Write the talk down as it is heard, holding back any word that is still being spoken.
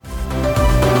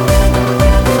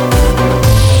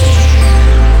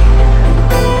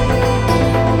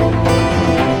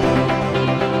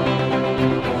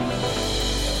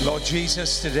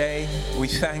Jesus, today we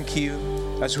thank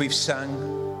you as we've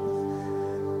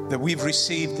sung that we've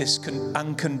received this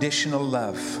unconditional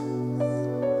love,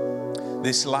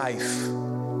 this life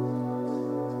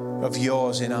of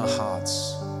yours in our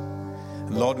hearts.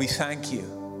 And Lord, we thank you.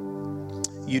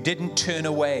 You didn't turn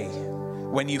away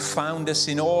when you found us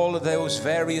in all of those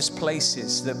various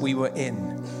places that we were in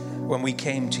when we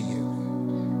came to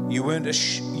you. You weren't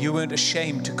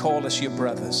ashamed to call us your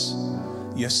brothers,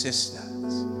 your sisters.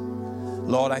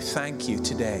 Lord, I thank you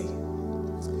today.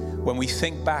 When we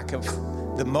think back of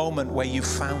the moment where you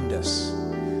found us,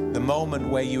 the moment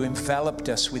where you enveloped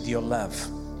us with your love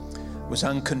was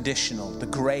unconditional, the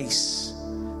grace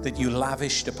that you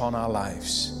lavished upon our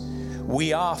lives.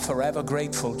 We are forever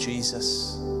grateful,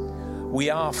 Jesus. We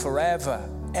are forever,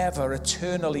 ever,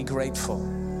 eternally grateful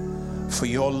for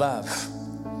your love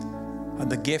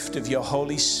and the gift of your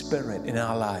Holy Spirit in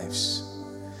our lives.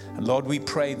 And Lord, we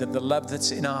pray that the love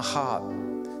that's in our heart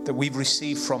that we've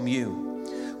received from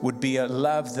you would be a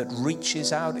love that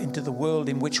reaches out into the world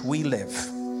in which we live,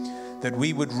 that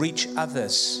we would reach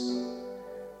others,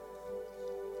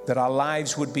 that our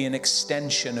lives would be an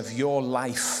extension of your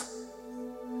life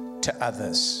to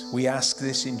others. We ask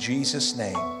this in Jesus'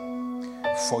 name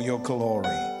for your glory.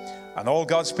 And all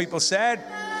God's people said,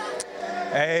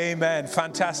 amen.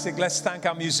 Fantastic. Let's thank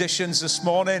our musicians this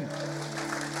morning.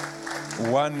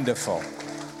 Wonderful.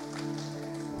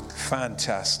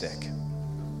 Fantastic.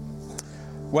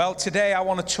 Well, today I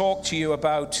want to talk to you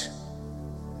about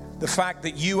the fact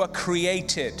that you are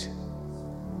created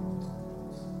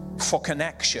for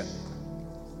connection.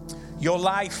 Your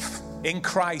life in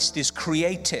Christ is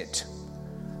created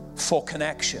for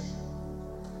connection.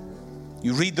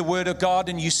 You read the Word of God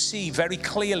and you see very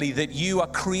clearly that you are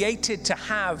created to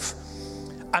have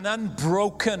an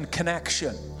unbroken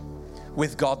connection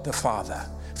with God the Father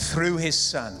through His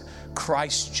Son,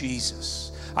 Christ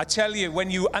Jesus. I tell you,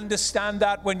 when you understand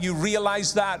that, when you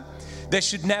realize that, there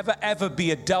should never ever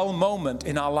be a dull moment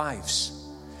in our lives.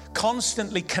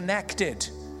 Constantly connected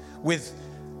with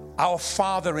our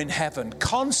Father in heaven,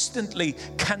 constantly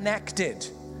connected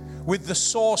with the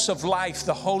source of life,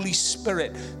 the Holy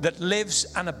Spirit that lives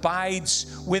and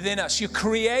abides within us. You're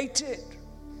created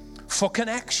for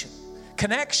connection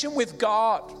with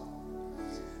God.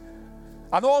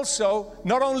 And also,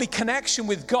 not only connection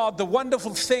with God, the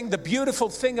wonderful thing, the beautiful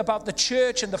thing about the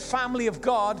church and the family of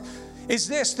God is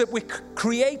this, that we're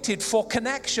created for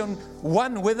connection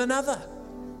one with another.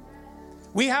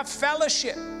 We have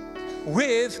fellowship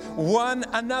with one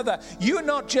another. You're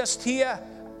not just here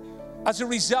as a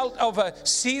result of a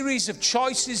series of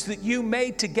choices that you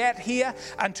made to get here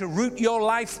and to root your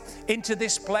life into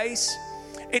this place.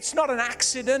 It's not an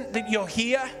accident that you're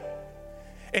here.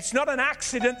 It's not an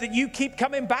accident that you keep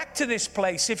coming back to this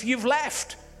place if you've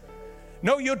left.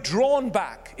 No, you're drawn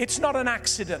back. It's not an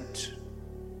accident.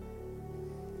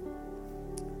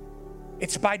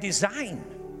 It's by design.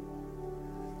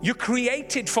 You're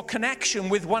created for connection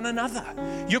with one another.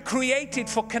 You're created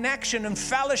for connection and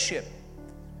fellowship.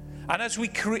 And as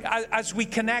we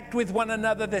connect with one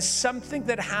another, there's something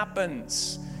that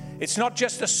happens. It's not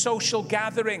just a social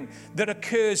gathering that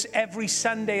occurs every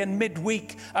Sunday and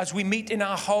midweek as we meet in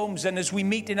our homes and as we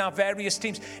meet in our various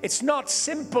teams. It's not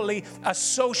simply a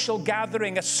social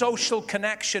gathering, a social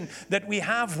connection that we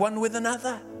have one with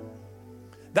another.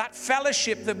 That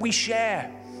fellowship that we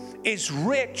share is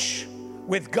rich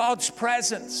with God's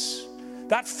presence.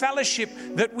 That fellowship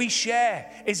that we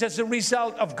share is as a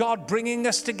result of God bringing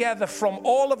us together from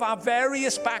all of our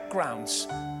various backgrounds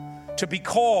to be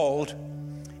called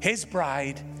His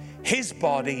bride, His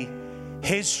body,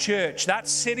 His church. That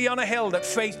city on a hill that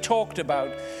Faith talked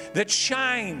about, that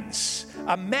shines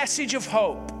a message of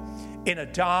hope in a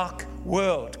dark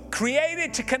world.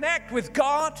 Created to connect with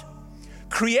God,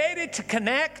 created to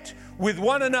connect with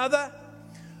one another,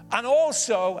 and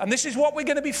also, and this is what we're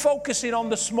going to be focusing on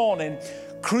this morning,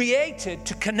 created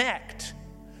to connect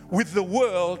with the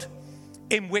world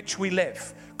in which we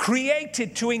live.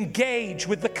 Created to engage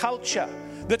with the culture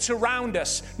that's around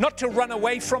us, not to run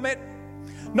away from it,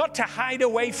 not to hide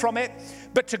away from it,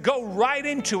 but to go right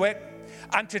into it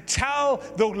and to tell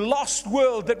the lost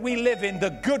world that we live in the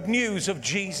good news of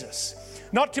Jesus.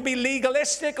 Not to be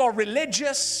legalistic or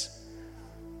religious,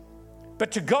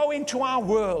 but to go into our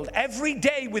world every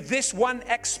day with this one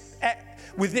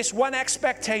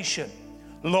expectation.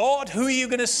 Lord, who are you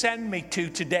going to send me to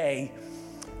today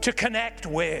to connect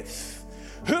with?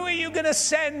 Who are you going to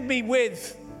send me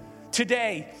with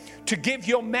today to give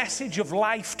your message of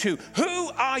life to?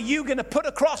 Who are you going to put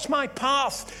across my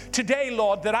path today,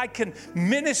 Lord, that I can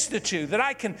minister to, that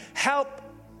I can help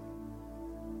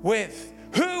with?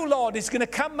 Who, Lord, is going to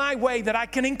come my way that I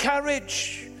can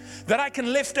encourage, that I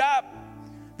can lift up,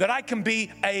 that I can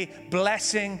be a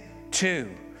blessing to?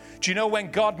 Do you know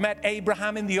when God met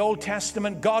Abraham in the Old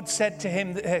Testament, God said to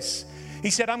him this. He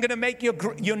said, I'm going to make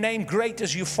your name great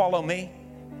as you follow me.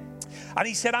 And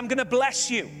he said, I'm going to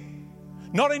bless you,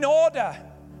 not in order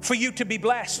for you to be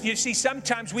blessed. You see,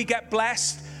 sometimes we get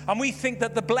blessed and we think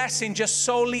that the blessing just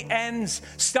solely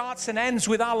starts and ends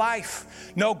with our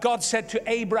life. No, God said to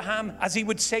Abraham, as he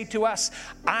would say to us,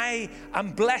 I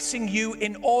am blessing you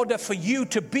in order for you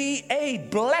to be a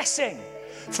blessing,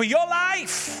 for your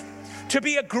life to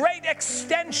be a great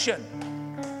extension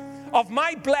of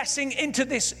my blessing into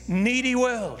this needy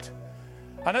world.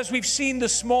 And as we've seen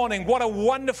this morning, what a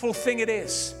wonderful thing it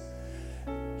is.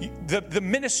 The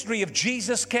ministry of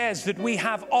Jesus Cares that we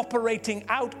have operating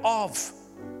out of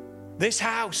this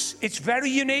house. It's very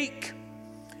unique.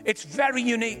 It's very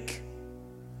unique.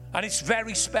 And it's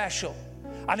very special.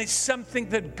 And it's something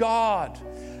that God,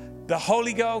 the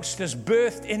Holy Ghost, has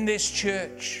birthed in this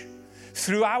church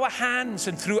through our hands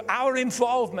and through our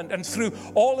involvement and through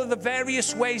all of the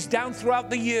various ways down throughout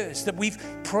the years that we've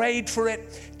prayed for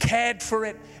it, cared for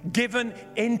it, given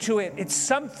into it. It's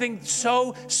something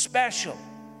so special.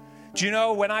 Do you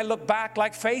know, when I look back,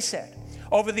 like Faye said,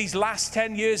 over these last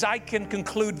 10 years, I can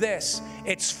conclude this: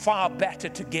 it's far better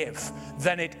to give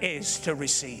than it is to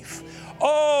receive.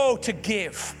 Oh, to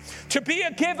give, to be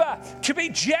a giver, to be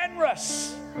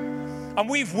generous. And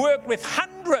we've worked with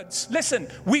hundreds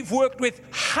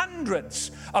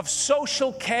of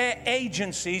social care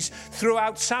agencies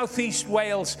throughout Southeast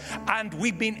Wales, and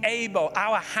we've been able,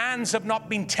 our hands have not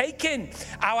been taken.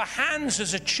 Our hands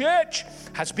as a church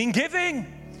has been giving,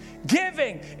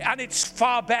 and it's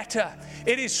far better.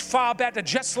 It is far better,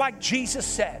 just like Jesus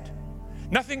said.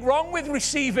 Nothing wrong with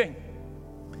receiving,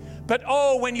 but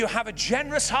oh, when you have a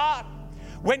generous heart,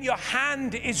 when your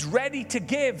hand is ready to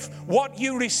give what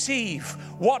you receive,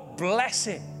 what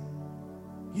blessing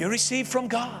you receive from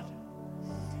God.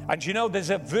 And you know, there's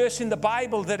a verse in the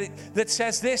Bible that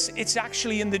says this. It's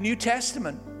actually in the New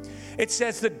Testament. It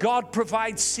says that God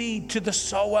provides seed to the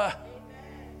sower.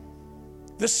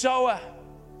 The sower.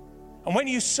 And when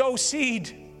you sow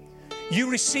seed,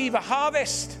 you receive a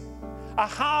harvest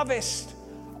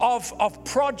of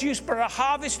produce, but a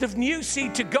harvest of new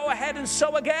seed to go ahead and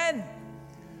sow again.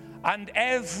 And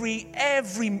every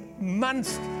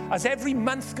month, as every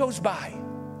month goes by,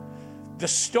 the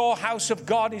storehouse of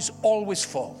God is always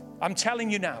full. I'm telling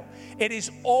you now, it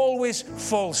is always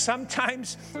full.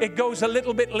 Sometimes it goes a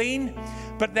little bit lean,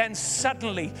 but then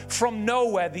suddenly from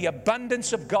nowhere, the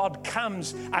abundance of God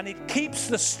comes and it keeps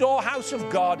the storehouse of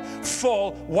God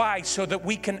full. Why? So that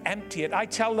we can empty it. I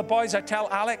tell the boys, I tell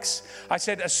Alex, I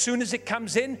said, as soon as it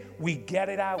comes in, we get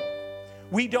it out.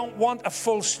 We don't want a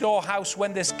full storehouse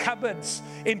when there's cupboards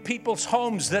in people's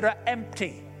homes that are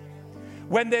empty.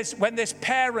 When there's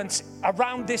parents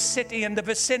around this city and the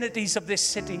vicinities of this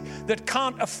city that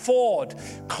can't afford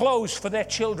clothes for their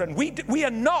children. We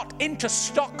are not into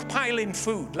stockpiling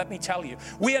food, let me tell you.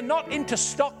 We are not into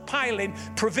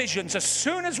stockpiling provisions. As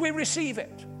soon as we receive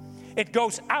it, it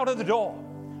goes out of the door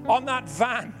on that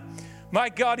van. My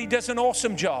God, he does an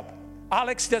awesome job.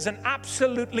 Alex does an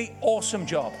absolutely awesome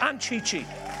job. And Chi-Chi.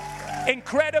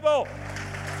 Incredible.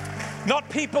 Not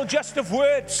people just of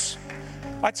words.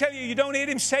 I tell you, you don't hear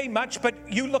him say much, but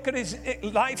you look at his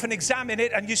life and examine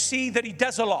it, and you see that he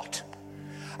does a lot.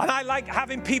 And I like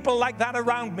having people like that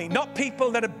around me. Not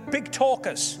people that are big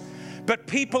talkers, but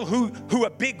people who are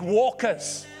big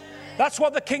walkers. That's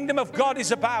what the kingdom of God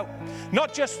is about.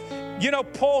 Not just,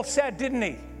 Paul said, didn't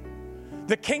he?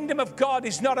 The kingdom of God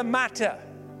is not a matter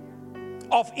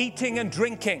of eating and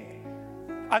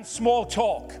drinking and small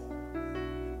talk,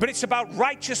 but it's about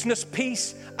righteousness,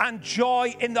 peace, and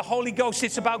joy in the Holy Ghost.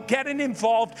 It's about getting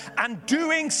involved and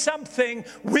doing something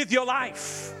with your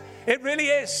life. It really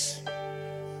is.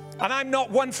 And I'm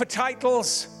not one for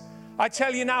titles. I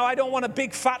tell you now, I don't want a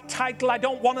big fat title. I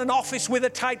don't want an office with a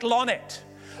title on it.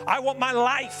 I want my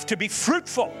life to be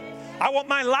fruitful. I want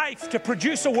my life to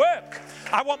produce a work.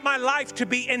 I want my life to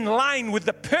be in line with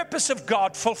the purpose of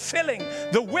God, fulfilling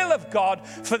the will of God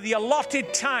for the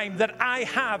allotted time that I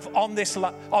have on this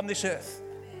earth.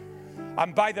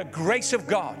 And by the grace of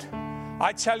God,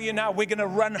 I tell you now, we're going to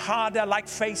run harder, like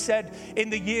Faye said, in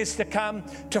the years to come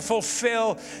to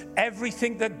fulfill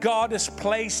everything that God has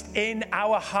placed in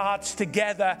our hearts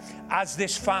together as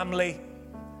this family,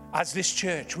 as this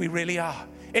church. We really are.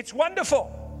 It's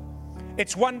wonderful.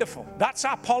 It's wonderful. That's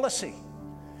our policy.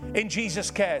 in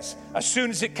Jesus Cares. As soon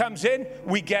as it comes in,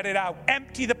 we get it out.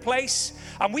 Empty the place,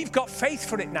 and we've got faith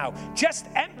for it now. Just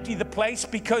empty the place,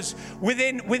 because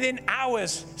within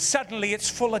hours, suddenly it's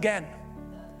full again.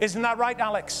 Isn't that right,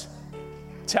 Alex?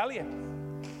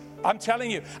 I'm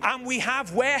telling you. And we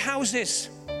have warehouses.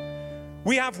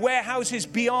 We have warehouses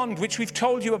beyond, which we've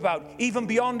told you about, even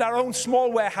beyond our own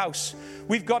small warehouse.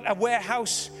 We've got a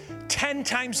warehouse 10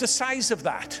 times the size of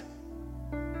that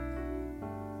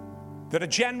a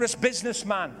generous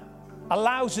businessman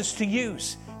allows us to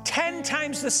use. 10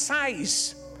 times the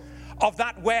size of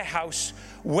that warehouse,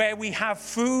 where we have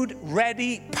food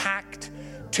ready, packed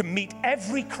to meet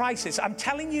every crisis. I'm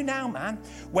telling you now, man,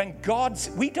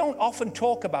 we don't often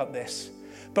talk about this,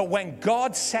 but when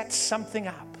God sets something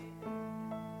up,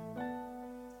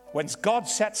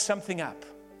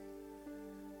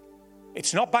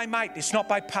 it's not by might, it's not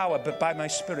by power, but by my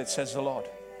Spirit, says the Lord.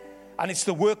 And it's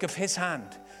the work of His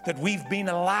hand that we've been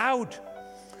allowed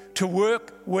to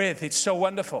work with. It's so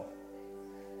wonderful.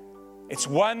 It's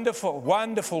wonderful,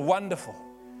 wonderful, wonderful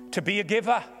to be a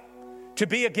giver. To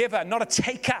be a giver, not a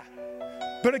taker,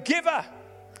 but a giver.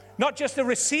 Not just a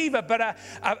receiver, but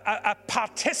a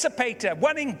participator,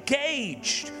 one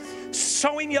engaged,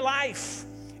 sowing your life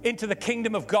into the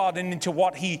kingdom of God and into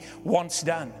what He wants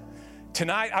done.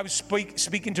 Tonight, I was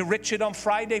speaking to Richard on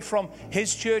Friday from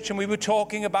his church, and we were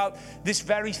talking about this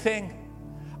very thing.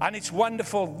 And it's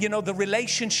wonderful, the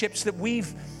relationships that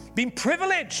we've been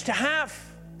privileged to have,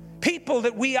 people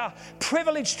that we are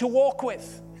privileged to walk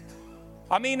with.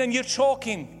 I mean, and you're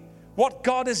talking what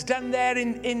God has done there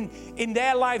in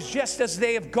their lives, just as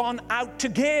they have gone out to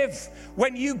give.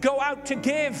 When you go out to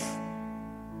give,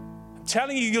 I'm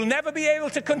telling you, you'll never be able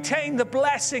to contain the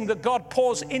blessing that God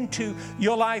pours into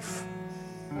your life.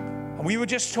 And we were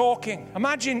just talking.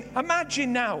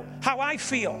 Imagine now how I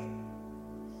feel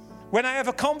when I have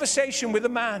a conversation with a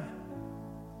man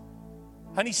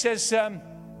and he says,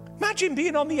 imagine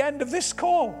being on the end of this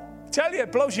call. I tell you,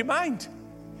 it blows your mind.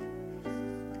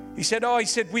 He said,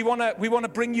 we want to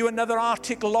bring you another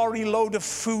Arctic lorry load of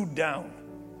food down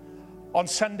on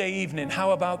Sunday evening.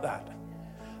 How about that?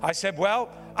 I said, well,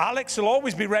 Alex will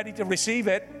always be ready to receive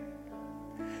it.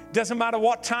 Doesn't matter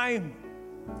what time,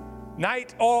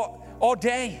 night or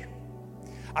day.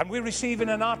 And we're receiving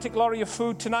an Arctic lorry of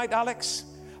food tonight, Alex.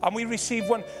 And we received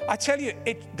one. I tell you,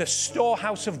 the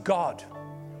storehouse of God.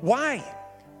 Why?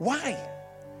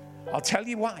 I'll tell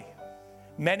you why.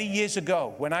 Many years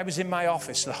ago, when I was in my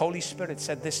office, the Holy Spirit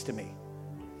said this to me: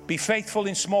 be faithful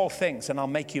in small things, and I'll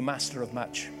make you master of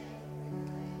much.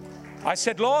 I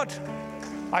said, Lord,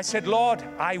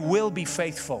 I will be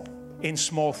faithful in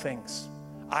small things.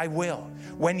 I will.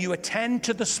 When you attend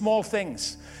to the small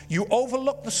things, you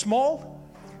overlook the small,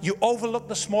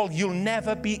 you'll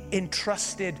never be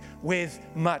entrusted with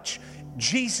much.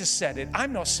 Jesus said it.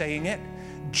 I'm not saying it.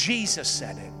 Jesus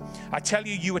said it. I tell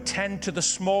you, you attend to the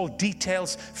small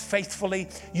details faithfully.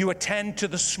 You attend to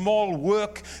the small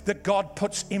work that God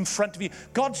puts in front of you.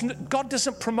 God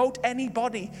doesn't promote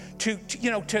anybody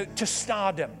to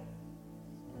stardom.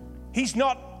 He's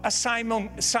not a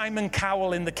Simon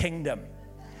Cowell in the kingdom.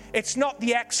 It's not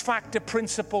the X Factor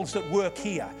principles that work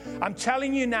here. I'm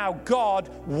telling you now, God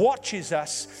watches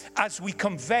us as we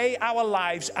convey our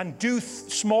lives and do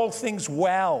small things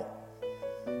well.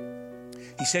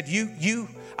 He said,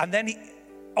 and then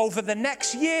over the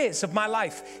next years of my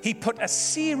life, He put a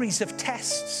series of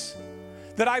tests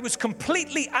that I was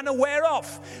completely unaware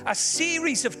of, a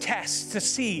series of tests to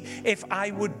see if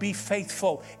I would be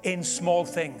faithful in small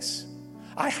things.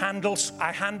 I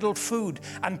handled food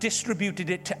and distributed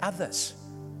it to others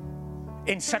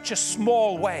in such a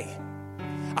small way.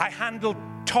 I handled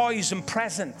toys and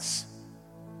presents.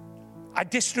 I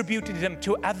distributed them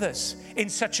to others in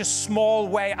such a small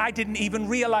way. I didn't even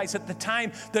realize at the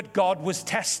time that God was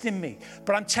testing me.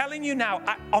 But I'm telling you now,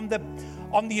 on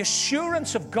the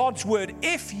assurance of God's word,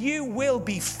 if you will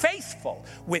be faithful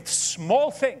with small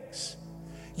things,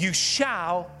 you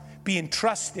shall be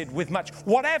entrusted with much,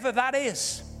 whatever that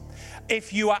is.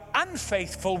 If you are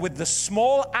unfaithful with the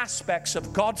small aspects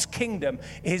of God's kingdom,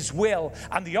 His will,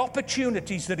 and the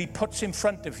opportunities that He puts in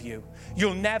front of you,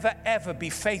 you'll never ever be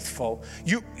faithful.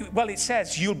 It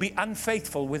says you'll be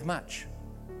unfaithful with much.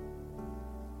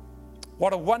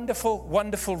 What a wonderful,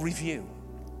 wonderful review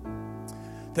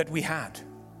that we had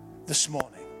this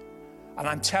morning. And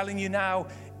I'm telling you now,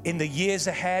 in the years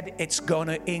ahead, it's going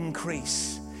to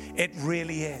increase. It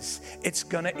really is. It's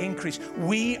going to increase.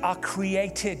 We are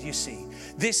created, you see.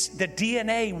 The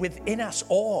DNA within us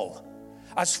all,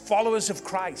 as followers of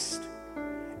Christ,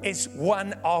 is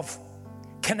one of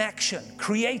connection,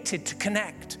 created to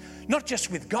connect, not just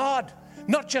with God,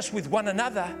 Not just with one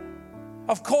another,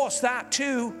 of course that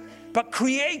too, but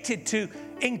created to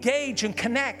engage and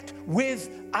connect with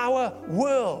our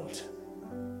world.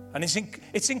 And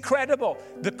it's incredible.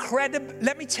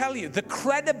 Let me tell you, the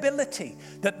credibility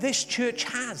that this church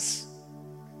has,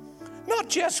 not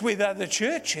just with other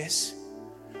churches,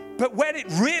 but where it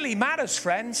really matters,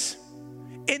 friends,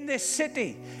 in this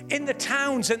city, in the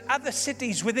towns and other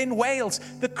cities within Wales,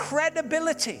 the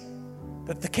credibility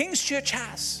that the King's Church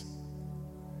has,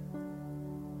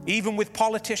 even with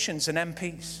politicians and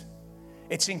MPs.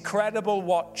 It's incredible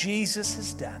what Jesus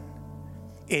has done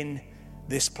in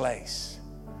this place.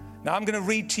 Now I'm going to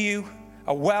read to you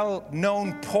a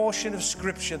well-known portion of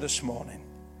Scripture this morning.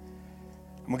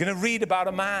 And we're going to read about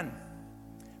a man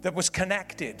that was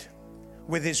connected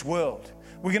with his world.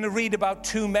 We're going to read about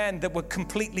two men that were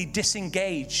completely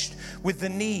disengaged with the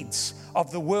needs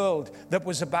of the world that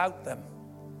was about them.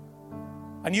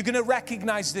 And you're going to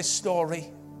recognize this story,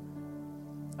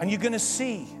 and you're going to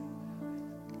see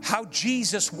how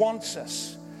Jesus wants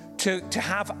us to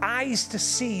have eyes to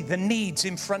see the needs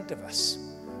in front of us.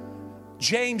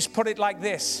 James put it like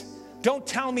this: don't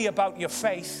tell me about your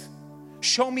faith,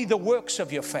 show me the works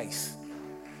of your faith.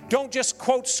 Don't just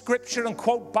quote Scripture and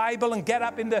quote Bible and get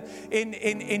up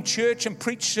in church and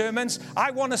preach sermons.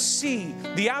 I want to see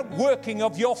the outworking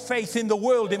of your faith in the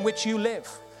world in which you live.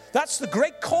 That's the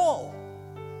great call.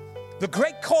 The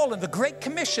great call and the great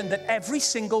commission that every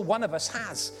single one of us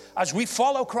has as we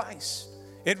follow Christ.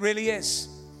 It really is.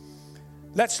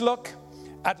 Let's look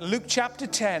at Luke chapter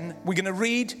 10. We're going to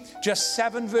read just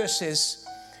 7 verses.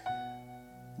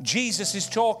 Jesus is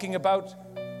talking about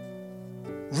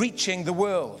reaching the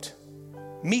world,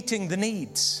 meeting the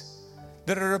needs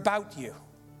that are about you.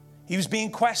 He was being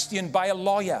questioned by a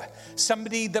lawyer,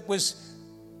 somebody that was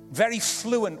very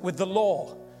fluent with the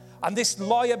law. And this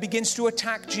lawyer begins to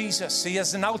attack Jesus. He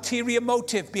has an ulterior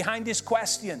motive behind his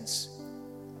questions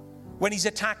when he's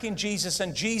attacking Jesus.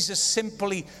 And Jesus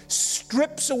simply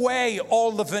strips away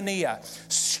all the veneer,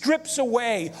 strips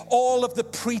away all of the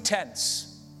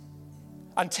pretense,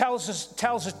 and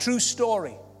tells a true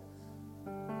story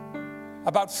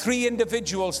about 3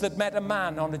 individuals that met a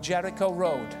man on a Jericho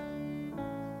road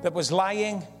that was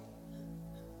lying,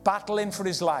 battling for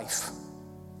his life.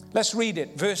 Let's read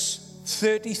it. Verse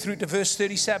 30 through to verse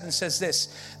 37 says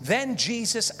this: Then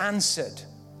Jesus answered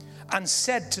and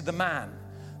said to the man,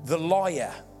 the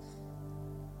lawyer,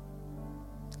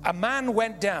 a man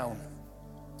went down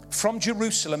from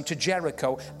Jerusalem to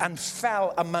Jericho and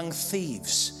fell among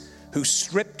thieves, who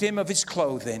stripped him of his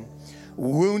clothing,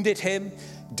 wounded him,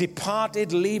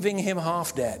 departed, leaving him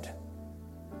half dead.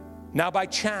 Now by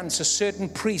chance a certain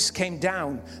priest came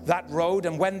down that road,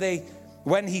 and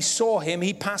when he saw him,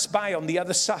 he passed by on the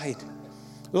other side.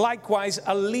 Likewise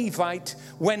a Levite,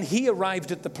 when he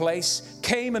arrived at the place,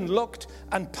 came and looked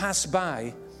and passed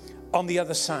by on the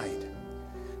other side.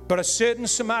 But a certain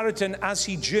Samaritan, as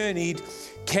he journeyed,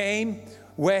 came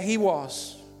where he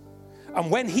was. And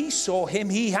when he saw him,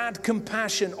 he had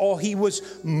compassion, or he was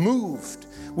moved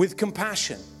with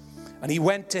compassion. And he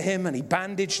went to him and he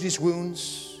bandaged his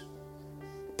wounds,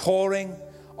 pouring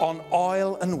on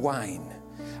oil and wine.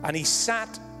 And he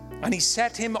set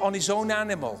him on his own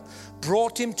animal,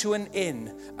 brought him to an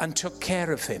inn, and took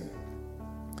care of him.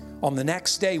 On the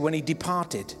next day when he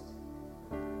departed,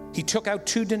 he took out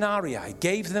 2 denarii,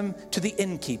 gave them to the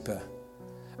innkeeper,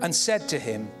 and said to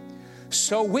him,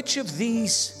 So which of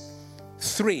these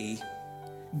 3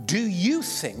 do you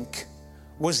think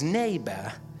was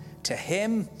neighbor to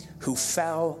him who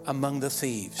fell among the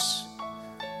thieves?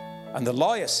 And the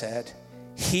lawyer said,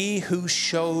 He who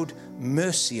showed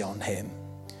mercy on him.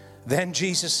 Then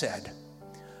Jesus said,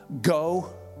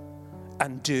 Go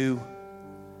and do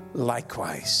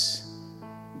likewise.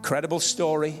 Incredible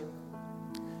story.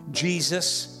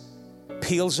 Jesus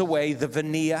peels away the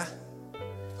veneer.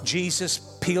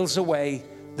 Jesus peels away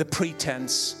the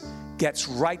pretense, gets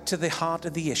right to the heart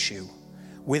of the issue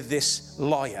with this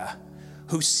lawyer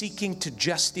who's seeking to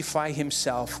justify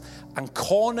himself and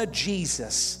corner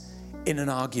Jesus in an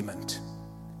argument.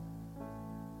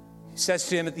 He says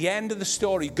to him at the end of the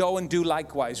story, Go and do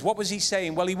likewise. What was he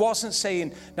saying? Well, he wasn't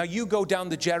saying, now you go down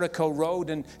the Jericho road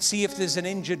and see if there's an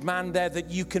injured man there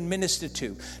that you can minister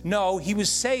to. No, he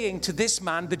was saying to this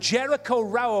man, the Jericho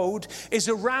road is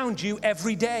around you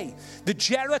every day. The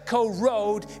Jericho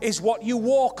road is what you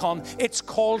walk on. It's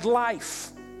called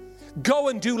life. Go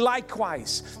and do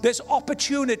likewise. There's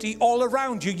opportunity all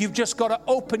around you. You've just got to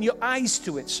open your eyes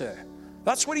to it, sir.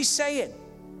 That's what he's saying.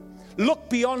 Look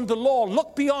beyond the law.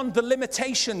 Look beyond the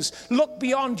limitations. Look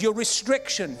beyond your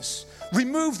restrictions.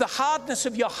 Remove the hardness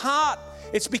of your heart.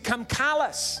 It's become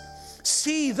callous.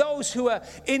 See those who are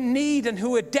in need and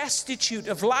who are destitute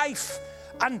of life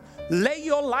and lay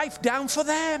your life down for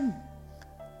them.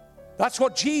 That's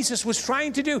what Jesus was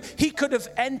trying to do. He could have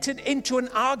entered into an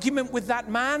argument with that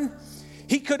man.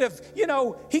 He could have,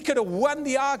 he could have won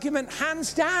the argument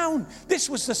hands down. This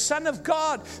was the Son of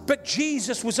God. But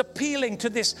Jesus was appealing to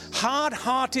this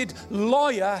hard-hearted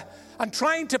lawyer and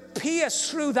trying to pierce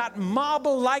through that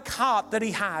marble-like heart that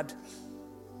he had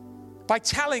by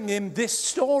telling him this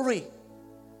story.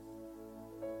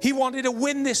 He wanted to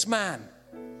win this man.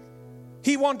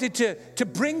 He wanted to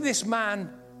bring this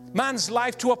man's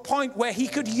life to a point where he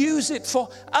could use it for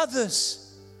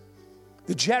others.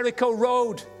 The Jericho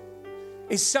Road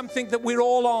is something that we're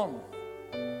all on.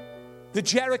 The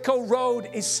Jericho Road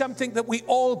is something that we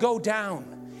all go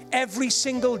down every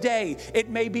single day. It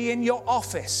may be in your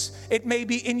office. It may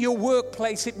be in your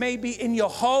workplace. It may be in your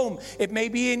home. It may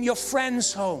be in your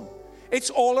friend's home. It's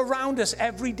all around us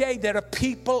every day. There are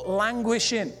people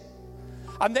languishing.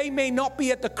 And they may not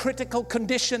be at the critical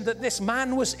condition that this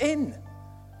man was in,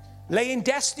 laying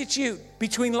destitute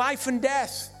between life and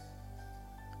death.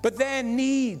 But their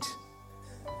need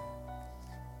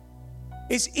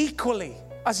is equally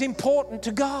as important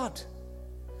to God.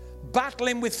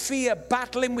 Battling with fear,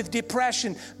 battling with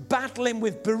depression, battling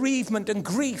with bereavement and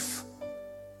grief.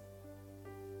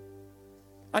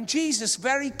 And Jesus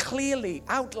very clearly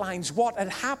outlines what had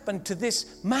happened to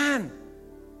this man.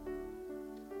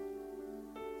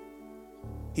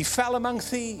 He fell among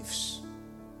thieves.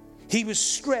 He was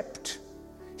stripped.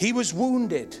 He was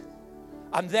wounded.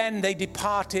 And then they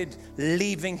departed,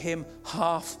 leaving him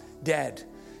half dead.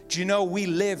 Do you know we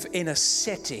live in a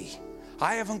city?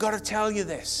 I haven't got to tell you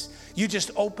this. You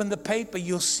just open the paper,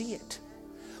 you'll see it.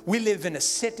 We live in a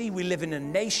city, we live in a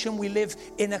nation, we live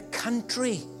in a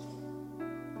country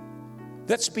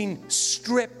that's been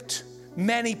stripped.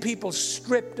 Many people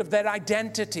stripped of their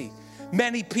identity.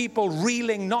 Many people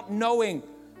reeling, not knowing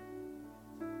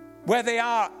where they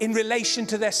are in relation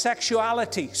to their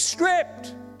sexuality.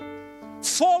 Stripped.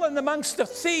 Fallen amongst the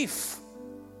thief.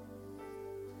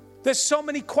 There's so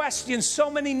many questions,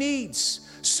 so many needs,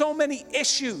 so many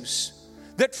issues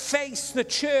that face the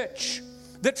church,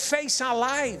 that face our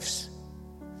lives,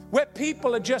 where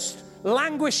people are just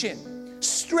languishing,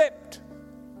 stripped,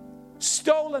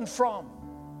 stolen from,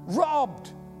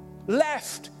 robbed,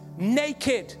 left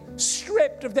naked,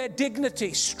 stripped of their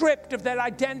dignity, stripped of their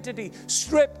identity,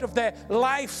 stripped of their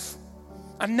life.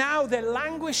 And now they're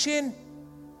languishing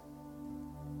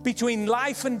between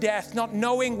life and death, not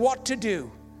knowing what to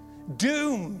do,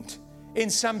 doomed in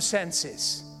some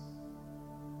senses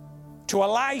to a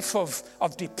life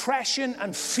of depression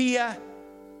and fear,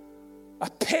 a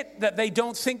pit that they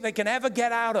don't think they can ever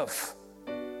get out of.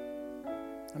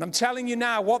 And I'm telling you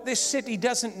now, what this city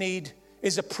doesn't need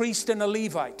is a priest and a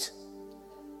Levite.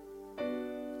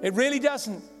 It really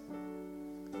doesn't.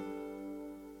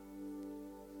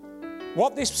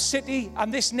 What this city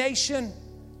and this nation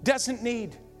doesn't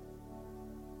need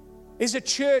is a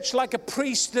church like a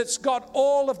priest that's got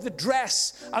all of the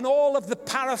dress and all of the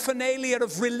paraphernalia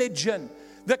of religion,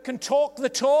 that can talk the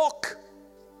talk,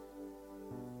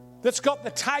 that's got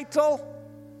the title,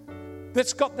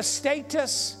 that's got the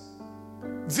status,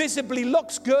 visibly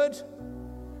looks good,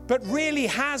 but really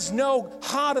has no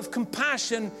heart of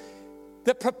compassion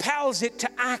that propels it to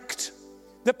act,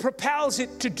 that propels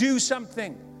it to do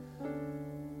something.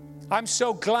 I'm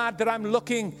so glad that I'm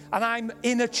looking and I'm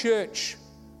in a church.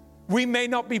 We may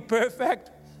not be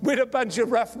perfect. We're a bunch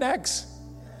of roughnecks.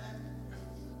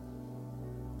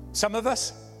 Some of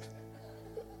us.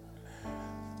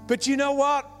 But you know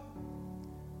what?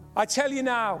 I tell you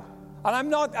now, and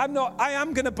I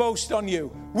am going to boast on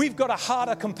you. We've got a heart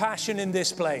of compassion in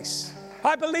this place.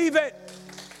 I believe it.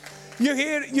 You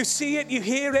hear it, you see it, you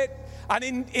hear it.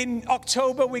 And in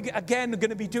October, we again are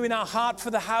going to be doing our Heart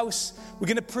for the House. We're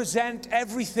going to present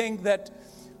everything that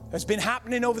has been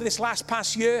happening over this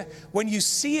past year. When you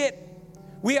see it,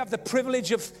 we have the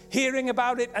privilege of hearing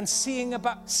about it and seeing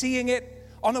it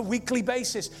on a weekly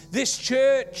basis. This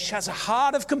church has a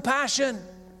heart of compassion.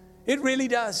 It really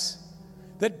does.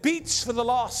 That beats for the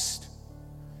lost.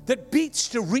 That beats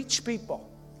to reach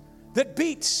people. That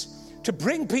beats to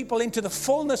bring people into the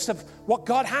fullness of what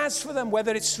God has for them,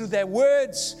 whether it's through their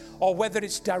words or whether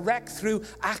it's direct through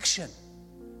action.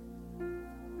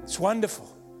 It's wonderful.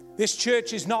 This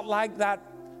church is not like that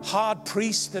hard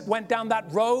priest that went down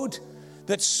that road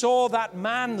that saw that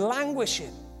man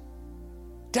languishing,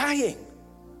 dying,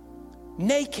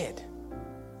 naked.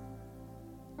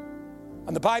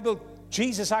 And the Bible,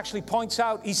 Jesus actually points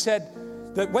out, he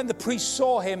said that when the priest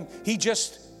saw him, he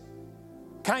just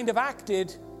kind of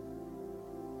acted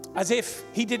as if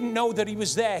he didn't know that he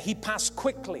was there, he passed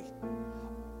quickly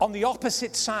on the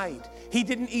opposite side. He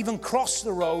didn't even cross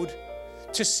the road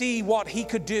to see what he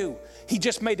could do. He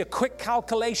just made a quick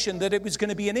calculation that it was going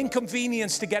to be an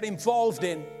inconvenience to get involved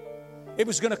in. It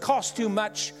was going to cost too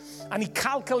much. And he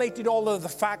calculated all of the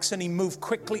facts and he moved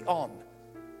quickly on.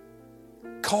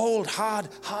 Cold, hard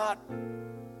heart.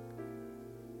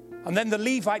 And then the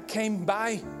Levite came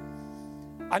by.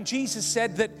 And Jesus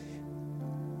said that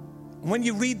when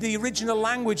you read the original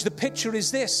language, the picture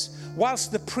is this.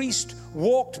 Whilst the priest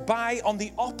walked by on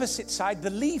the opposite side,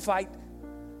 the Levite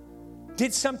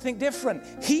did something different.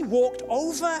 He walked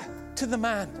over to the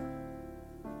man.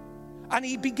 And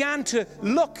he began to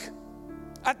look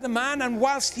at the man. And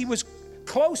whilst he was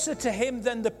closer to him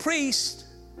than the priest,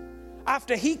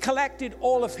 after he collected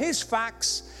all of his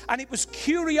facts, and it was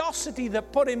curiosity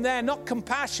that put him there, not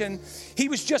compassion. He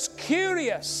was just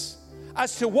curious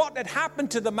as to what had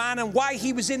happened to the man and why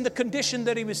he was in the condition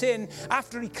that he was in.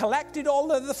 After he collected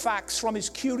all of the facts from his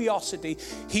curiosity,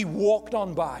 he walked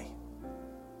on by.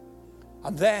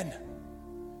 And then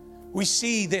we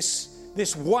see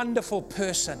this wonderful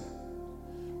person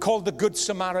called the Good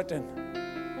Samaritan,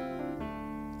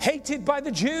 hated by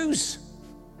the Jews.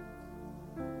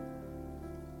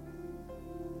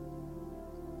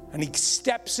 And he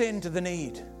steps into the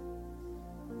need.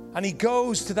 And he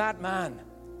goes to that man.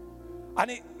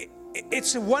 And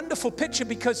it's a wonderful picture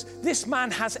because this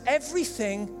man has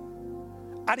everything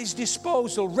at his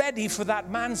disposal ready for that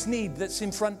man's need that's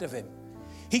in front of him.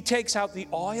 He takes out the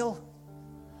oil.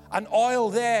 And oil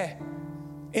there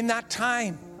in that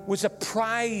time was a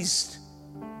prized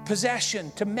possession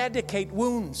to medicate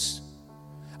wounds.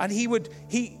 And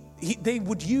they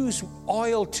would use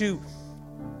oil to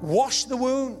wash the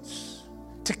wounds,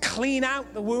 to clean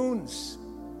out the wounds.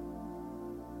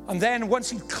 And then once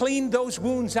he cleaned those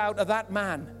wounds out of that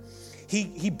man,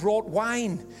 he brought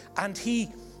wine and he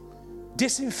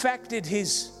disinfected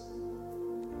his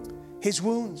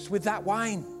wounds with that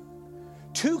wine.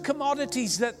 Two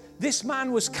commodities that this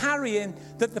man was carrying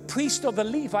that the priest or the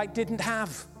Levite didn't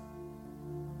have.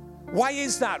 Why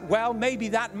is that? Well, maybe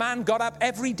that man got up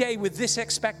every day with this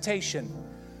expectation.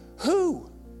 Who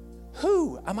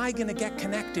am I going to get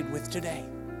connected with today?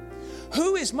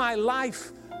 Who is my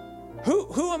life?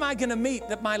 Who am I going to meet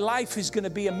that my life is going to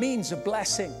be a means of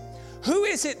blessing? Who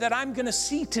is it that I'm going to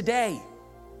see today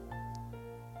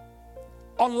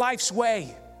on life's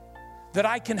way that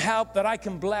I can help, that I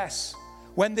can bless?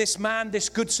 When this man, this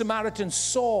Good Samaritan,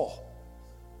 saw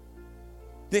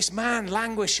this man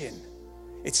languishing,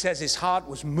 it says his heart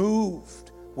was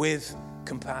moved with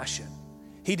compassion.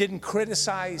 He didn't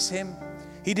criticize him.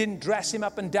 He didn't dress him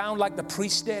up and down like the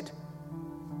priest did.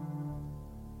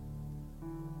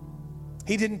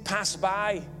 He didn't pass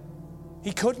by.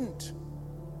 He couldn't.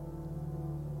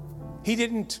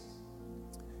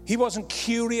 He wasn't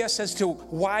curious as to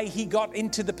why he got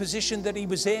into the position that he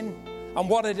was in and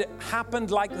what had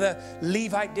happened like the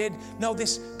Levite did. No,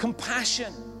 this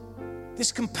compassion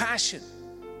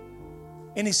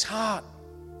in his heart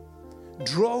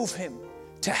drove him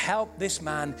to help this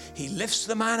man. He lifts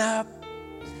the man up.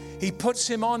 He puts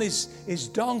him on his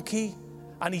donkey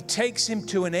and he takes him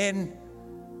to an inn.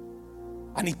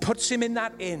 And he puts him in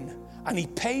that inn and he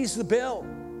pays the bill.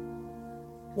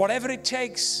 Whatever it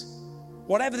takes,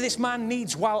 whatever this man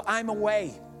needs while I'm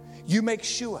away, you make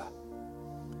sure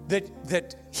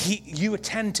that you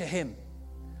attend to him.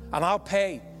 And I'll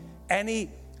pay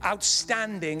any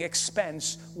outstanding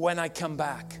expense when I come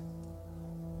back.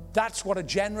 That's what a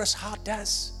generous heart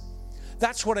does.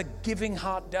 That's what a giving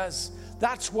heart does.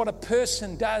 That's what a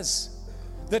person does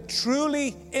that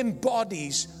truly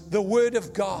embodies the Word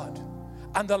of God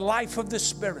and the life of the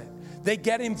Spirit. They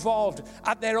get involved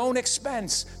at their own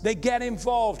expense. They get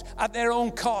involved at their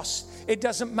own cost. It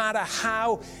doesn't matter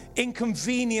how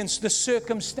inconvenienced the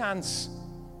circumstance,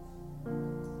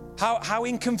 how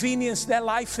inconvenienced their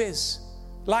life is.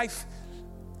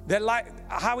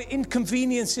 How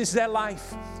inconvenienced is their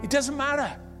life. It doesn't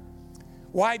matter.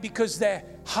 Why? Because their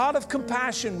heart of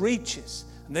compassion reaches.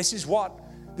 And this is what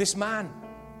this man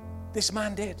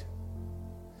did.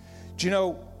 Do you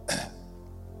know,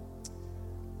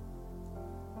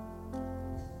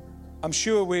 I'm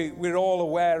sure we're all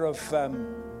aware of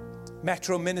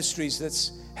Metro Ministries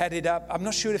that's headed up. I'm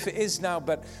not sure if it is now,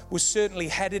 but was certainly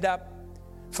headed up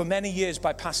for many years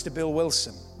by Pastor Bill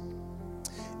Wilson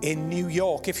in New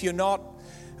York. If you're not,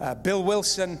 Bill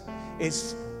Wilson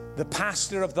is the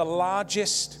pastor of the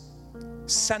largest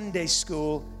Sunday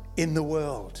school in the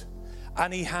world.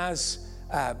 And he has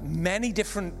many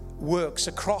different works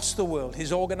across the world.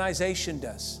 His organization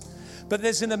does. But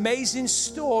there's an amazing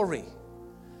story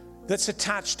that's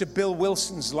attached to Bill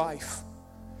Wilson's life.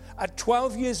 At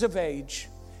 12 years of age,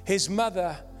 his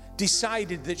mother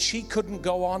decided that she couldn't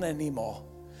go on anymore.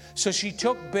 So she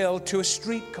took Bill to a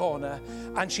street corner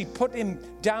and she put him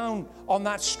down on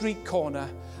that street corner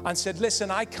and said, listen,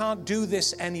 I can't do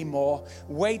this anymore.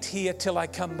 Wait here till I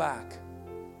come back.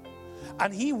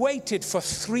 And he waited for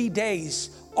 3 days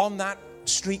on that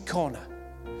street corner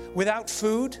without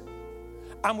food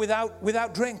and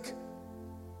without drink.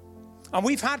 And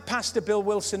we've had Pastor Bill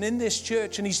Wilson in this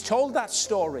church, and he's told that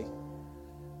story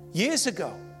years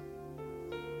ago.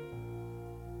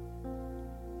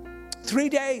 3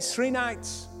 days, 3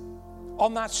 nights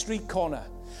on that street corner.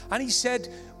 And he said,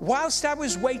 whilst I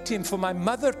was waiting for my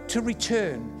mother to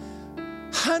return,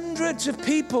 hundreds of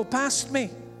people passed me.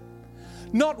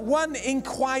 Not one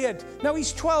inquired. Now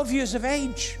he's 12 years of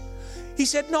age. He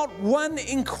said, not one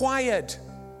inquired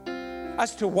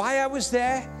as to why I was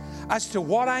there, as to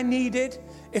what I needed,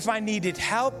 if I needed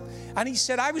help. And he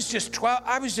said, I was just 12.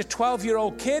 I was a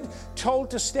 12-year-old kid told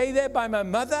to stay there by my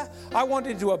mother. I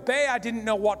wanted to obey. I didn't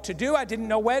know what to do. I didn't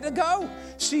know where to go.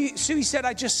 So he said,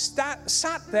 I just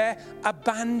sat there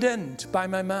abandoned by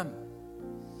my mum.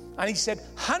 And he said,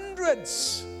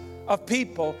 hundreds of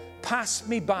people passed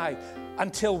me by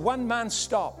until one man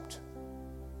stopped.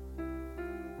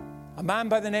 A man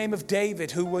by the name of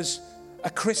David, who was a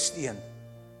Christian.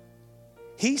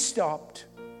 He stopped.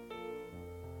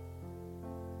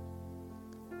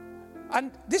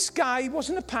 And this guy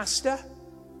wasn't a pastor.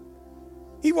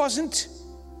 He wasn't,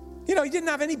 he didn't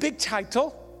have any big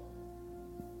title.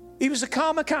 He was a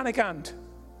car mechanic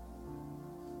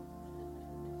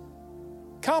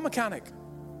car mechanic.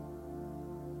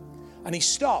 And he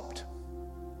stopped.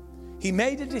 He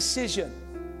made a decision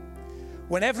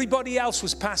when everybody else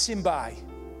was passing by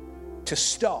to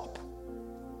stop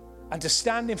and to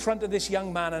stand in front of this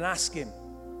young man and ask him,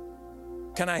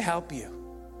 can I help you?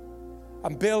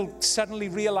 And Bill suddenly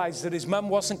realized that his mum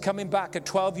wasn't coming back at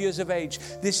 12 years of age.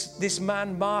 This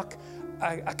man, Mark,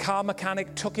 a car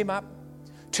mechanic, took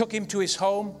him to his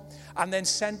home and then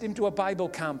sent him to a Bible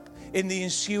camp in the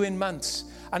ensuing months.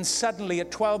 And suddenly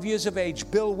at 12 years of age,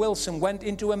 Bill Wilson went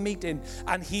into a meeting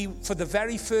and he, for the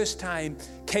very first time,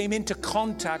 came into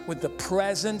contact with the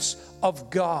presence of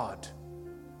God.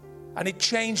 And it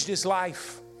changed his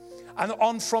life. And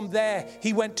on from there,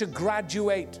 he went to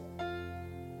graduate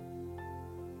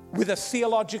with a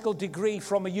theological degree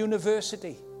from a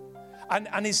university.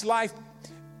 And his life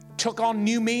took on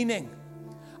new meaning.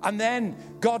 And then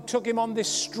God took him on this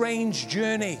strange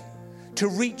journey to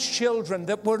reach children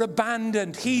that were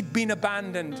abandoned. He'd been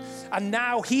abandoned. And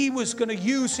now he was going to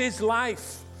use his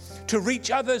life to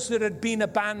reach others that had been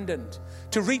abandoned,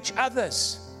 to reach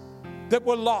others that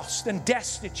were lost and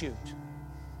destitute.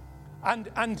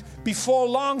 And before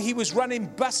long, he was running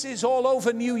buses all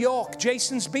over New York.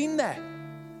 Jason's been there.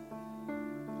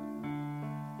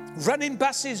 Running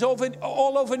buses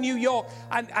all over New York,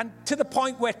 and to the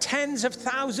point where tens of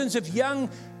thousands of young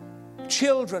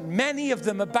children, many of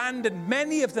them abandoned,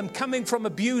 many of them coming from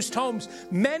abused homes,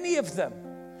 many of them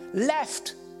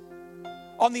left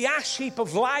on the ash heap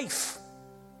of life.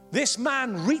 This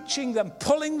man reaching them,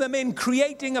 pulling them in,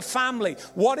 creating a family.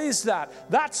 What is that?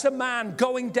 That's a man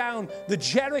going down the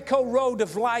Jericho road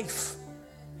of life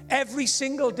every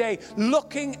single day,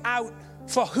 looking out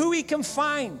for who he can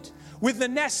find with the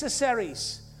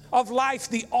necessaries of life,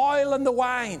 the oil and the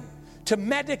wine, to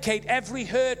medicate every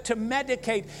hurt, to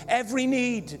medicate every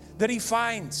need that he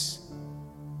finds.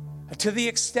 And to the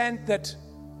extent that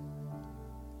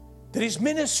his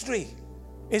ministry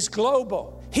is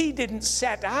global. He didn't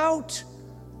set out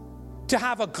to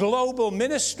have a global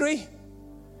ministry.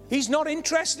 He's not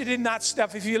interested in that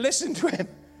stuff if you listen to him.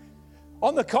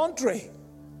 On the contrary.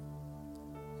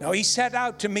 No, he set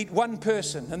out to meet one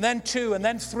person, and then 2, and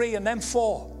then 3, and then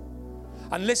 4.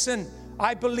 And listen,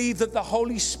 I believe that the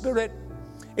Holy Spirit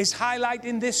is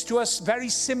highlighting this to us very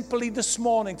simply this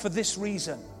morning for this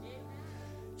reason.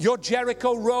 Your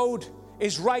Jericho road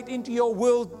is right into your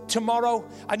world tomorrow,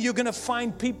 and you're going to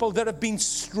find people that have been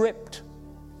stripped.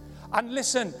 And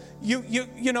listen, you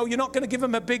know, you're not going to give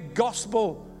them a big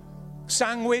gospel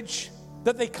sandwich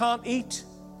that they can't eat.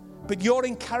 But your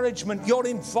encouragement, your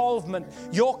involvement,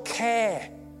 your care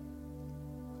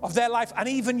of their life, and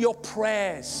even your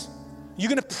prayers. You're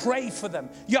going to pray for them.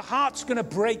 Your heart's going to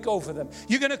break over them.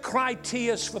 You're going to cry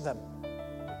tears for them.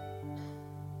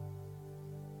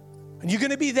 And you're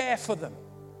going to be there for them.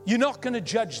 You're not going to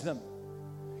judge them.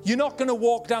 You're not going to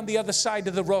walk down the other side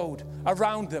of the road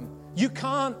around them. You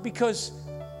can't, because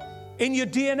in your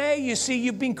DNA, you see,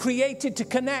 you've been created to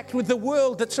connect with the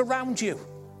world that's around you.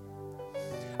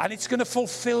 And it's going to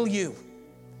fulfill you.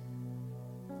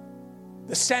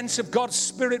 The sense of God's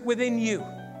Spirit within you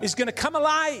is going to come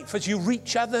alive as you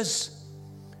reach others.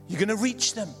 You're going to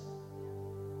reach them.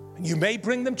 And you may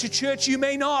bring them to church, you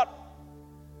may not.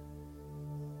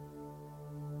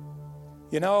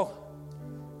 You know,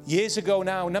 years ago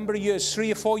now, a number of years,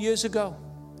 3 or 4 years ago,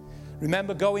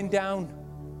 remember going down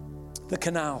the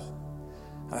canal.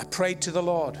 And I prayed to the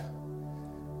Lord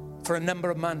for a number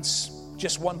of months,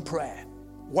 just one prayer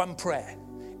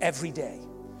every day.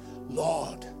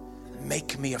 Lord,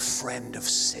 make me a friend of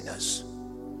sinners.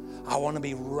 I want to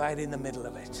be right in the middle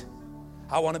of it.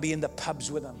 I want to be in the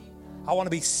pubs with them. I want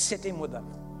to be sitting with them.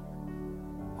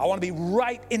 I want to be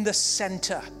right in the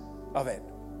center of it.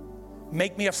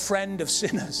 Make me a friend of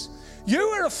sinners. You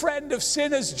are a friend of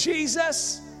sinners,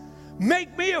 Jesus.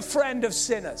 Make me a friend of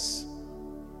sinners.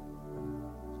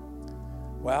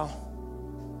 Well,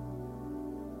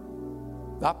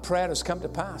 that prayer has come to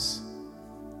pass.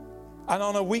 And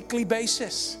on a weekly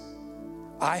basis,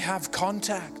 I have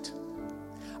contact.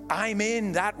 I'm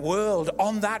in that world,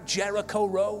 on that Jericho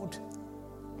road.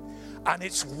 And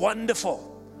it's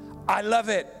wonderful. I love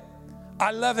it.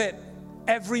 I love it.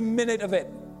 Every minute of it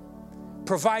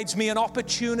provides me an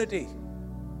opportunity.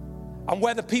 And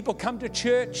whether people come to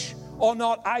church or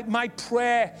not, my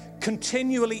prayer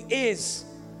continually is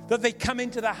that they come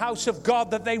into the house of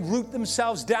God, that they root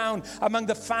themselves down among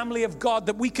the family of God,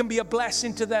 that we can be a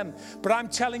blessing to them. But I'm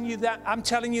telling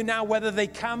you now, whether they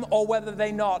come or whether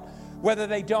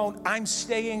they don't, I'm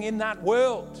staying in that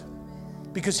world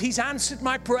because He's answered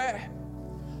my prayer.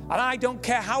 And I don't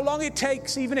care how long it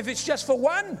takes, even if it's just for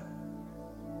one.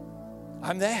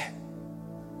 I'm there.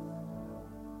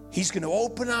 He's going to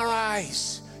open our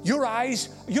eyes. Your eyes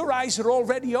are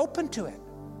already open to it.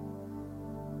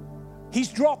 He's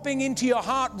dropping into your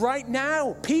heart right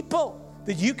now people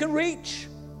that you can reach,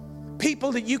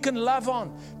 people that you can love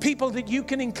on, people that you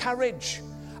can encourage.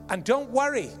 And don't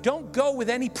worry, don't go with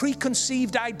any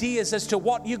preconceived ideas as to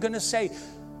what you're going to say.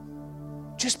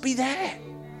 Just be there.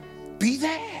 Be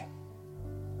there.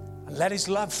 And let His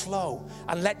love flow,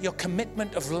 and let your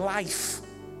commitment of life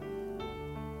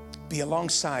be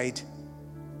alongside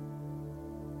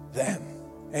them.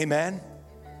 Amen.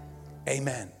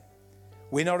 Amen.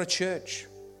 We're not a church.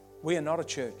 We are not a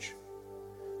church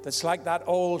that's like that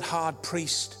old hard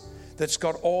priest that's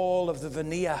got all of the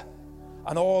veneer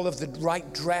and all of the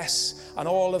right dress and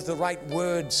all of the right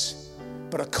words,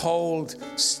 but a cold,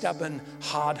 stubborn,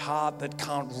 hard heart that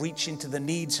can't reach into the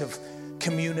needs of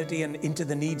community and into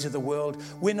the needs of the world.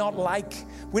 We're not like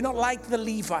the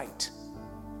Levite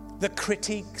that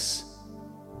critiques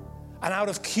and out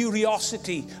of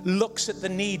curiosity looks at the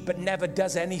need but never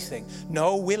does anything.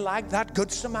 No, we're like that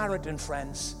Good Samaritan,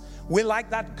 friends. We're like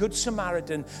that Good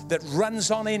Samaritan that runs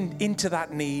on into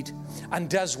that need and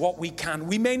does what we can.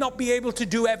 We may not be able to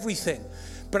do everything,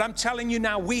 but I'm telling you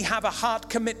now, we have a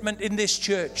heart commitment in this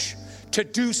church to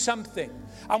do something.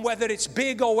 And whether it's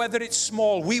big or whether it's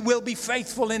small, we will be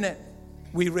faithful in it.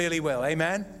 We really will.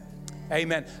 Amen?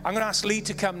 Amen. I'm going to ask Lee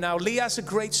to come now. Lee has a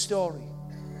great story.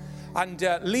 And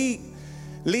Lee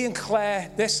and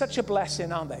Claire, they're such a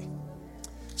blessing, aren't they?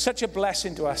 Such a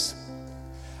blessing to us.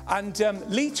 And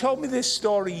Lee told me this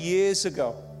story years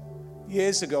ago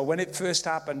when it first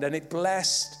happened, and it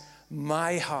blessed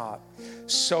my heart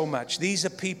so much. These are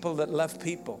people that love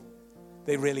people.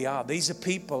 They really are. These are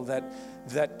people that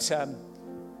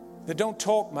don't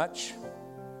talk much,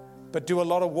 but do a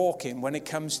lot of walking when it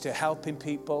comes to helping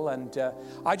people. And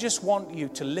I just want you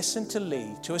to listen to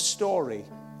Lee, to a story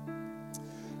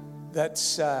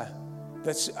that's a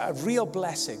real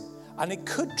blessing. And it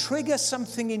could trigger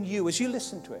something in you as you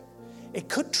listen to it. It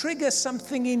could trigger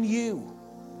something in you.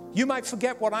 You might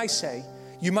forget what I say.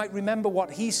 You might remember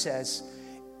what he says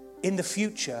in the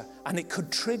future. And it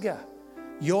could trigger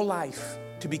your life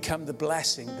to become the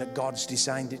blessing that God's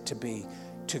designed it to be,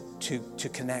 to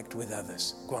connect with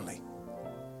others. Go on, Lee.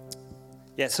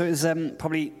 Yeah, so it was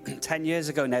probably 10 years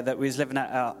ago now that we was living at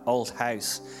our old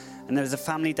house. And there was a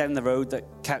family down the road that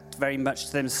kept very much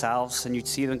to themselves, and you'd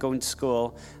see them going to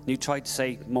school, and you tried to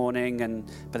say morning,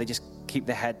 but they just keep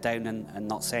their head down and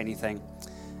not say anything.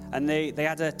 And they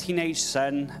had a teenage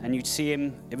son, and you'd see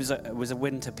him, it was a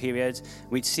winter period,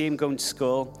 we'd see him going to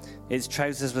school. His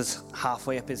trousers was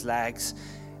halfway up his legs.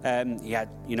 He had,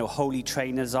 holy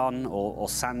trainers on or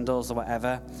sandals or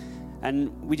whatever. And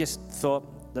we just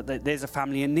thought that there's a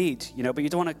family in need, but you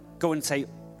don't want to go and say,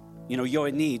 you're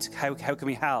in need. How can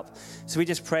we help? So we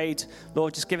just prayed,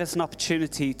 Lord, just give us an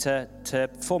opportunity to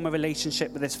form a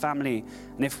relationship with this family.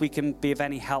 And if we can be of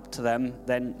any help to them,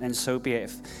 then so be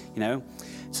it.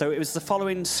 So it was the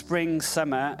following spring,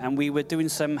 summer, and we were doing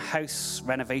some house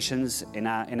renovations in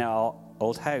our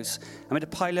old house. And with a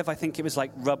pile of, I think it was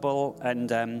like rubble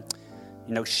and,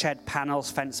 shed panels,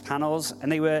 fence panels.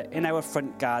 And they were in our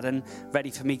front garden,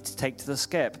 ready for me to take to the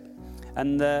skip.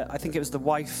 And I think it was the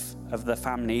wife of the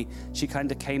family. She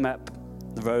kind of came up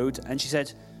the road and she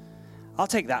said, I'll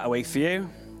take that away for you.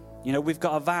 We've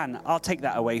got a van. I'll take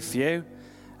that away for you.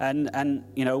 And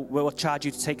we'll charge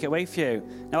you to take it away for you.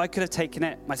 Now, I could have taken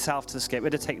it myself to the skip.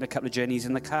 We'd have taken a couple of journeys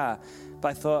in the car.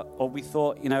 But we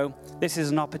thought, this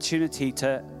is an opportunity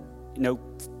to,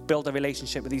 build a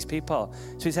relationship with these people.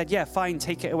 So he said, yeah, fine,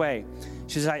 take it away.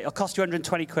 She was like, it'll cost you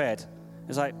 120 quid. I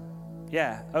was like,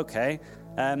 yeah, okay.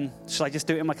 Shall I just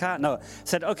do it in my car? No. I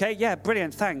said, okay, yeah,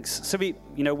 brilliant, thanks. So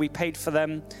we paid for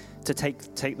them to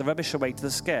take the rubbish away to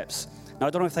the skips. Now, I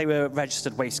don't know if they were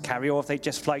registered waste carrier or if they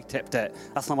just fly tipped it.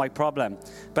 That's not my problem.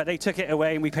 But they took it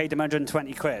away and we paid them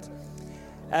 120 quid.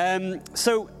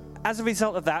 So as a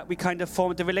result of that, we kind of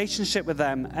formed a relationship with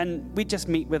them. And we just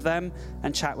meet with them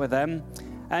and chat with them.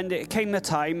 And it came a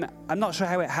time, I'm not sure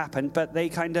how it happened, but they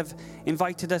kind of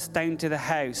invited us down to the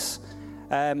house.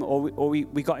 Or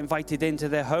we got invited into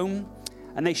their home.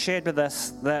 And they shared with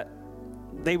us that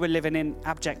they were living in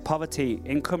abject poverty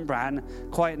in Cwmbran,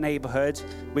 quiet neighbourhood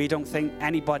where you don't think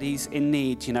anybody's in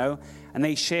need, And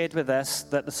they shared with us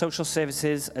that the social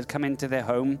services had come into their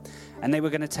home and they were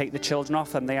going to take the children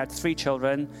off them. They had 3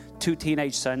 children, 2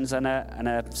 teenage sons and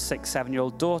a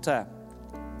 6-7-year-old daughter.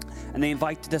 And they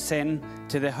invited us in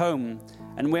to their home.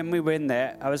 And when we were in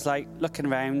there, I was like looking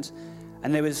around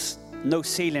and there was no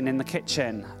ceiling in the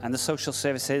kitchen. And the social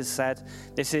services said,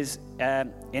 this is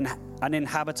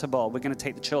uninhabitable. We're going to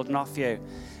take the children off you.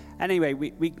 Anyway,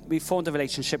 we formed a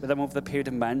relationship with them over the period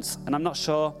of months. And I'm not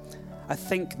sure, I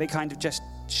think they kind of just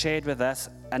shared with us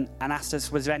and asked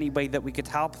us, was there any way that we could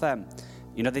help them?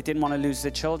 They didn't want to lose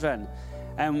their children.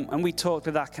 And we talked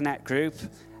with our Connect group.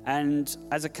 And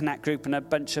as a Connect group and a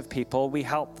bunch of people, we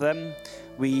helped them.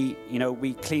 We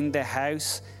cleaned their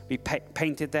house. We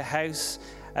painted their house.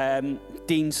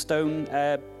 Dean Stone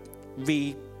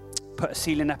put a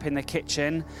ceiling up in the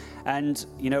kitchen. And,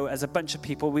 as a bunch of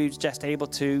people, we were just able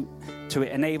to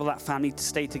enable that family to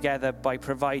stay together by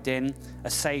providing a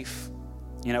safe,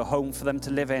 home for them to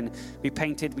live in. We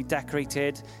painted, we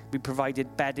decorated, we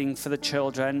provided bedding for the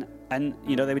children. And,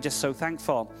 they were just so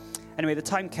thankful. Anyway, the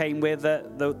time came where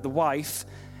the wife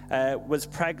was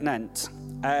pregnant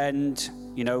and,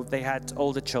 they had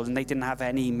older children. They didn't have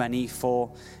any money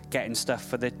for getting stuff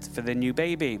for the new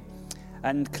baby.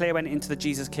 And Claire went into the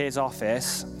Jesus Cares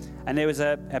office and there was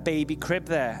a baby crib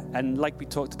there. And like we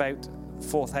talked about,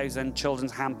 4,000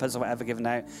 children's hampers or whatever given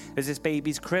out, there's this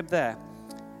baby's crib there.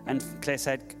 And Claire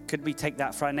said, could we take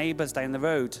that for our neighbours down the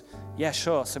road? Yeah,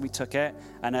 sure. So we took it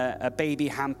and a baby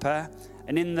hamper.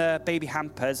 And in the baby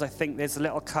hampers, I think there's a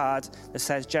little card that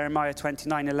says Jeremiah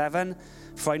 29:11.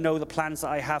 For I know the plans that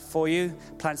I have for you,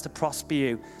 plans to prosper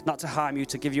you, not to harm you,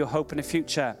 to give you a hope and a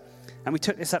future. And we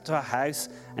took this up to our house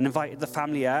and invited the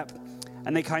family up.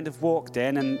 And they kind of walked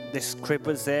in and this crib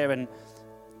was there and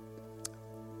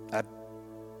I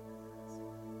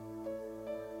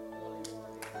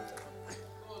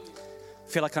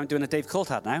feel like I'm doing a Dave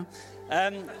Coulthard now.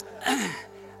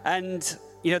 And,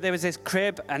 there was this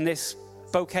crib and this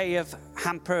bouquet of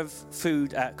hamper of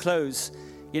food, clothes,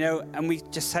 and we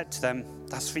just said to them,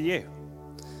 that's for you.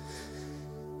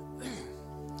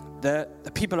 The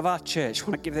people of our church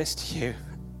want to give this to you.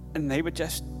 And they were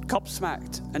just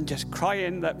gobsmacked and just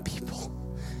crying that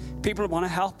people want to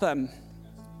help them.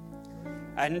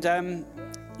 And,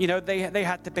 they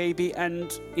had the baby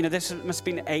and, this must have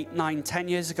been 8, 9, 10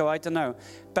 years ago, I don't know.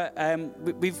 But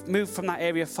we've moved from that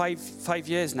area 5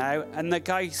 years now, and the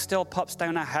guy still pops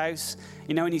down our house,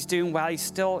 and he's doing well. He's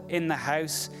still in the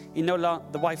house.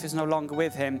 The wife is no longer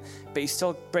with him, but he's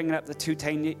still bringing up the 2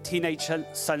 teenage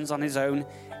sons on his own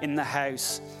in the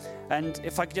house. And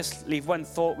if I could just leave one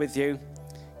thought with you,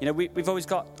 we've always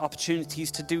got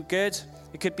opportunities to do good.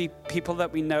 It could be people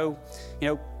that we know,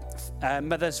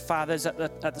 mothers, fathers at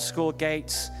the school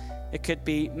gates. It could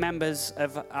be members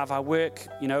of our work,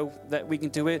 that we can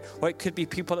do it. Or it could be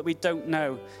people that we don't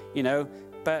know,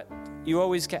 But you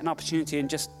always get an opportunity, and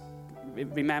just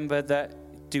remember that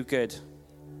do good.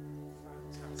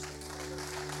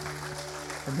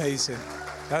 Amazing.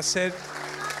 That's it.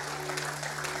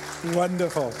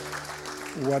 Wonderful.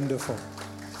 Wonderful.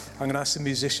 I'm going to ask the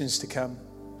musicians to come.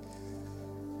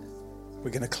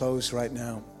 We're going to close right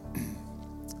now.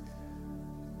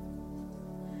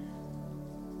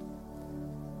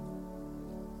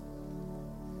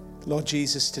 Lord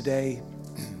Jesus, today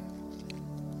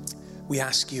we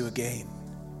ask you again,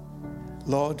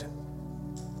 Lord,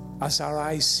 as our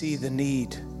eyes see the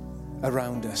need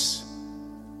around us,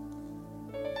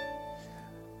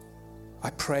 I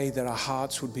pray that our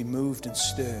hearts would be moved and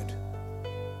stirred.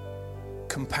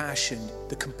 Compassion,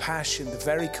 the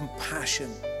very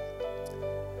compassion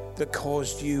that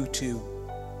caused you to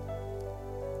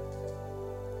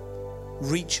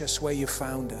reach us where you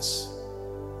found us.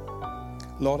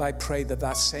 Lord, I pray that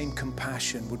that same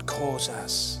compassion would cause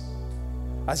us,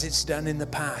 as it's done in the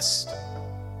past,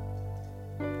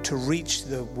 to reach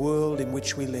the world in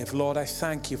which we live. Lord, I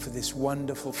thank you for this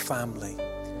wonderful family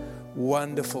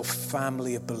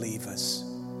of believers.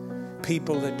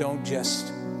 People that don't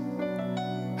just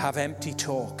have empty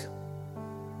talk,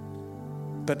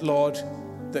 but Lord,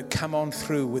 that come on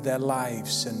through with their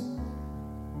lives and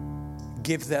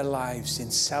give their lives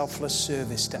in selfless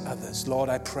service to others. Lord,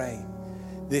 I pray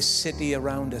this city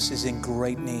around us is in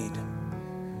great need.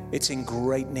 It's in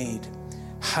great need.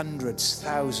 Hundreds,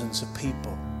 thousands of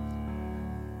people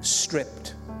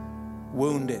stripped,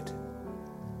 wounded,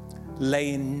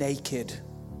 laying naked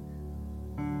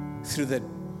through the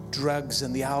drugs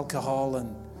and the alcohol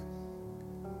and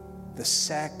the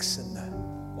sex and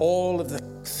all of the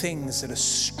things that are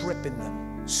stripping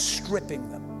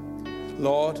them.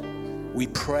 Lord, we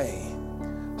pray,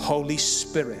 Holy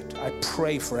Spirit, I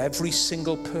pray for every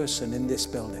single person in this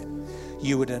building,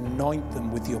 you would anoint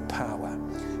them with your power.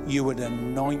 You would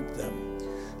anoint them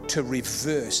to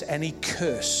reverse any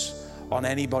curse on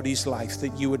anybody's life,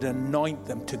 that you would anoint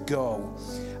them to go.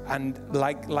 And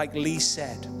like Lee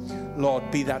said,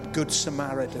 Lord, be that good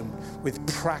Samaritan with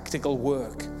practical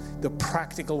work, the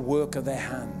practical work of their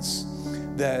hands,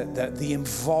 the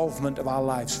involvement of our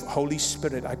lives. Holy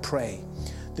Spirit, I pray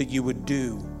that you would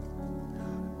do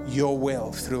your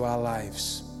will through our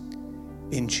lives.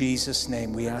 In Jesus'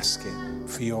 name we ask it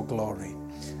for your glory.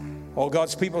 All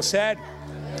God's people said,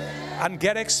 and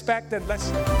get expectant. Let's